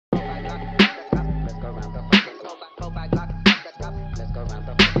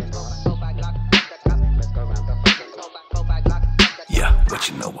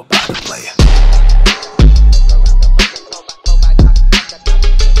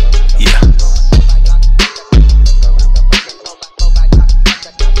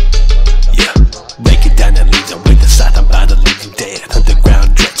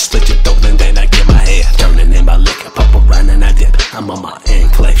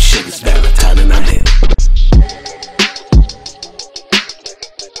shit, it's Valentine and I'm here.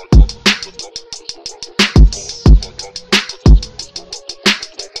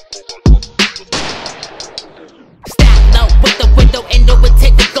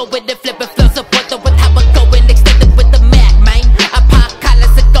 With the flippin' flows up with how I go and extend it with the Mac, man. I pop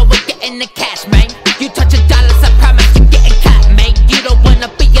collars and go and get in the cash, man. You touch your dollars, I promise you getting caught, man. You don't wanna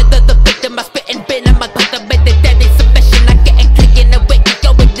be the victim. I spittin' bin, I'm a cultivated daddy submission. I gettin' clickin' the wicked,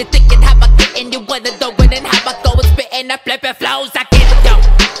 go with the thinking how I get in. You wanna know when and how I go and spittin', I flippin' flows.